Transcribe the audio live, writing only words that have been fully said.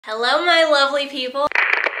Hello, my lovely people.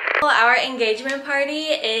 Our engagement party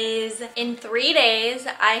is in 3 days.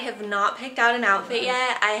 I have not picked out an outfit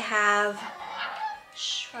yet. I have...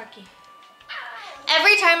 Shh, Rocky.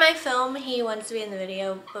 Every time I film, he wants to be in the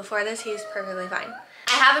video. Before this, he's perfectly fine.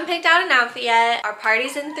 I haven't picked out an outfit yet. Our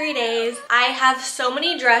party's in 3 days. I have so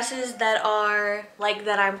many dresses that are like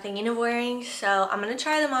that I'm thinking of wearing, so I'm gonna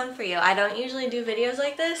try them on for you. I don't usually do videos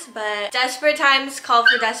like this, but desperate times call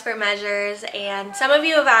for desperate measures, and some of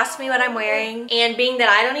you have asked me what I'm wearing, and being that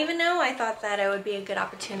I don't even know, I thought that it would be a good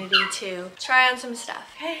opportunity to try on some stuff.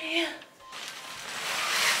 Okay.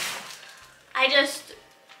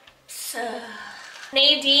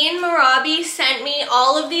 Nadine Marabi sent me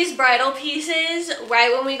all of these bridal pieces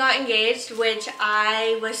right when we got engaged, which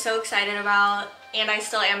I was so excited about, and I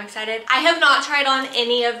still am excited. I have not tried on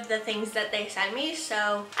any of the things that they sent me,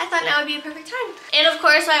 so I thought now would be a perfect time. And of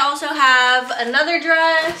course, I also have another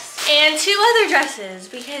dress and 2 other dresses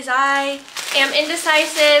because I am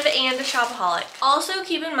indecisive and a shopaholic. Also,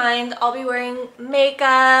 keep in mind, I'll be wearing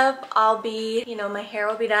makeup. I'll be, you know, my hair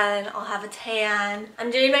will be done. I'll have a tan.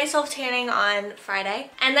 I'm doing my self-tanning on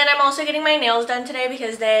Friday. And then I'm also getting my nails done today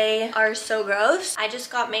because they are so gross. I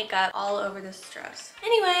just got makeup all over this dress.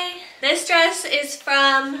 Anyway, this dress is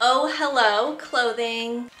from Oh Hello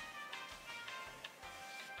Clothing.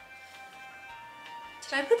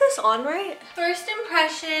 Did I put this on right? First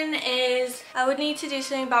impression is I would need to do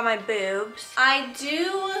something about my boobs. I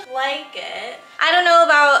do like it. I don't know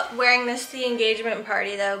about wearing this to the engagement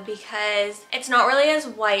party though, because it's not really as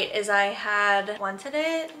white as I had wanted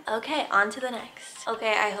it. Okay, on to the next.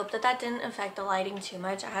 Okay, I hope that that didn't affect the lighting too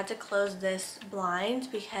much. I had to close this blind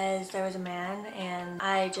because there was a man and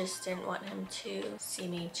I just didn't want him to see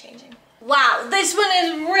me changing. Wow, this one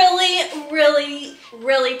is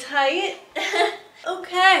really tight.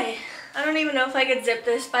 Okay, I don't even know if I could zip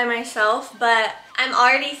this by myself, but I'm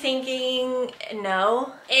already thinking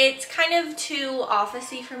no. It's kind of too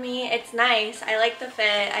officey for me. It's nice. I like the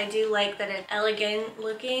fit. I do like that it's elegant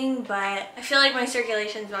looking, but I feel like my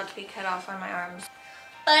circulation's about to be cut off on my arms.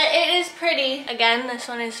 But it is pretty. Again, this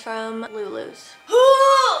one is from Lulu's.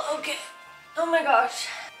 Okay. Oh my gosh.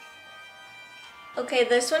 Okay,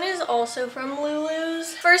 this one is also from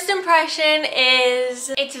Lulu's. First impression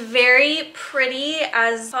is it's very pretty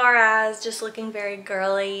as far as just looking very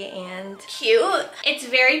girly and cute. It's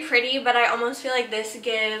very pretty, but I almost feel like this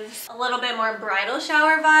gives a little bit more bridal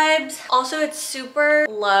shower vibes. Also, it's super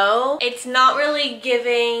low. It's not really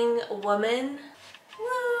giving woman.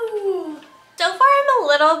 Woo! So far, I'm a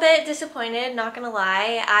little bit disappointed, not gonna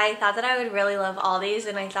lie. I thought that I would really love all these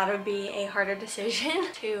and I thought it would be a harder decision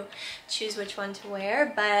to choose which one to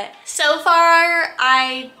wear, but so far,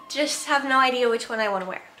 I just have no idea which one I want to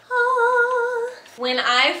wear. When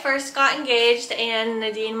I first got engaged and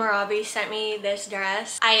Nadine Marabi sent me this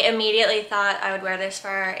dress, I immediately thought I would wear this for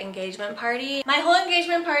our engagement party. My whole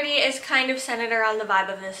engagement party is kind of centered around the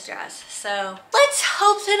vibe of this dress, so let's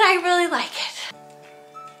hope that I really like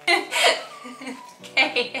it.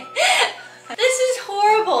 Okay. This is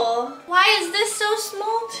horrible. Why is this so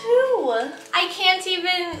small too? I can't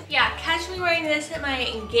even, catch me wearing this at my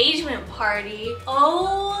engagement party.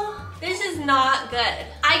 Oh, this is not good.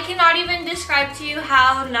 I cannot even describe to you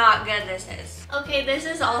how not good this is. Okay, this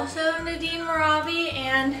is also Nadine Marabi,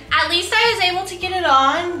 and at least I was able to get it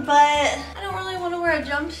on, but I don't really want to wear a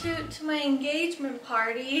jumpsuit to my engagement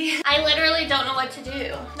party. I literally don't know what to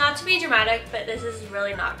do. Not to be dramatic, but this is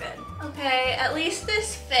really not good. Okay, at least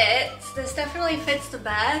this fits. This definitely fits the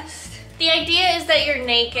best. The idea is that you're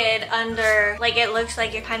naked under, like it looks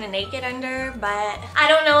like you're kind of naked under, but I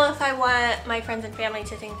don't know if I want my friends and family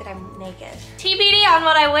to think that I'm naked. TBD on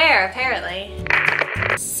what I wear, apparently.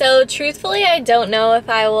 So truthfully, I don't know if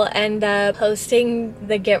I will end up posting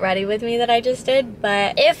the get ready with me that I just did,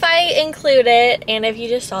 but if I include it, and if you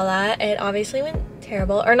just saw that, it obviously went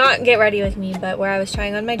terrible, or not get ready with me, but where I was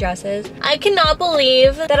trying on my dresses. I cannot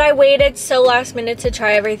believe that I waited so last minute to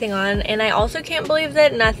try everything on, and I also can't believe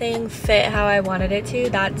that nothing fit how I wanted it to.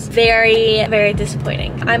 That's very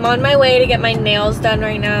disappointing. I'm on my way to get my nails done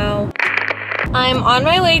right now. I'm on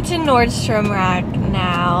my way to Nordstrom Rack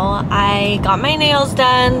now. I got my nails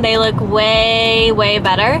done. They look way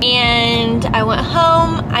better. And I went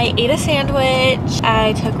home, I ate a sandwich,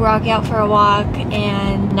 I took Rocky out for a walk,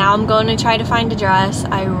 and now I'm going to try to find a dress.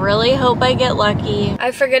 I really hope I get lucky.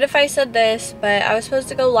 I forget if I said this, but I was supposed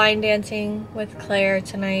to go line dancing with Claire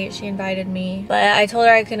tonight. She invited me, but I told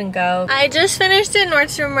her I couldn't go. I just finished at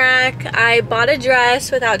Nordstrom Rack. I bought a dress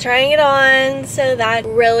without trying it on, so that's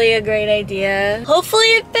really a great idea. Hopefully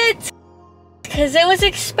it fits, because it was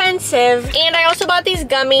expensive. And I also bought these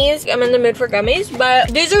gummies. I'm in the mood for gummies, but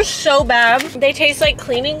these are so bad. They taste like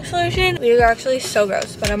cleaning solution. These are actually so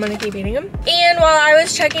gross, but I'm gonna keep eating them. And while I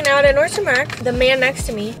was checking out at Nordstrom Rack, the man next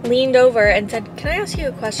to me leaned over and said, "Can I ask you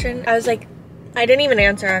a question?" I was like, I didn't even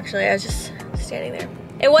answer actually. I was just standing there.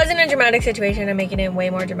 It wasn't a dramatic situation. I'm making it way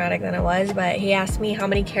more dramatic than it was, but he asked me how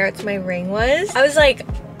many carats my ring was. I was like,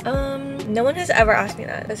 no one has ever asked me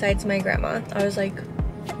that besides my grandma. I was like,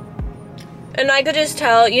 and I could just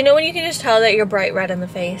tell, you know when you can just tell that you're bright red in the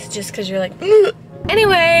face just because you're like, ugh.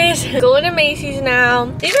 Anyways, going to Macy's now.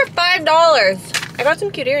 These are $5. I got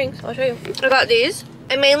some cute earrings. I'll show you. I got these.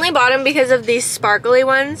 I mainly bought them because of these sparkly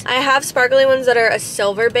ones. I have sparkly ones that are a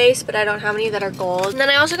silver base, but I don't have any that are gold. And then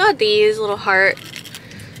I also got these little heart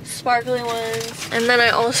sparkly ones. And then I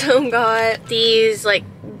also got these like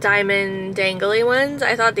diamond dangly ones.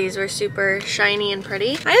 I thought these were super shiny and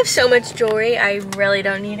pretty. I have so much jewelry. I really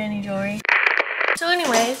don't need any jewelry. So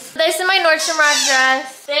anyways, this is my Nordstrom Rack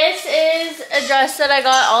dress. This is a dress that I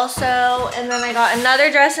got also, and then I got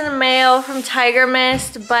another dress in the mail from Tiger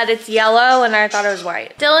Mist, but it's yellow and I thought it was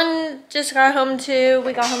white. Dylan just got home too.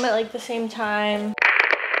 We got home at like the same time.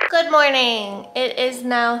 Good morning. It is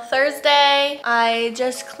now Thursday. I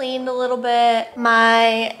just cleaned a little bit.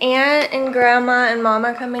 My aunt and grandma and mom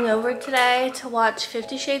are coming over today to watch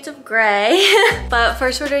 50 Shades of Grey. But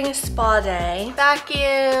first we're doing a spa day.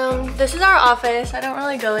 Vacuum. This is our office. I don't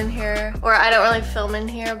really go in here, or I don't really film in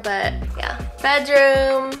here, but yeah.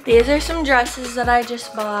 Bedroom. These are some dresses that I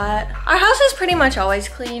just bought. Our house is pretty much always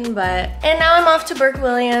clean, but... And now I'm off to Burke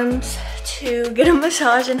Williams to get a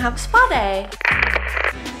massage and have a spa day.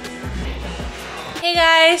 Hey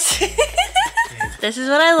guys, this is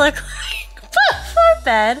what I look like before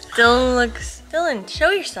bed. Dylan,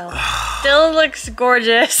 show yourself. Dylan looks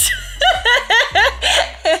gorgeous.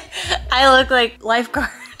 I look like lifeguard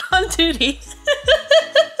on duty.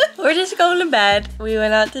 We're just going to bed. We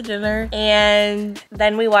went out to dinner and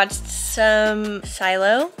then we watched some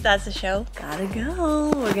Silo. That's the show. Gotta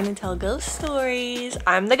go. We're gonna tell ghost stories.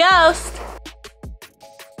 I'm the ghost.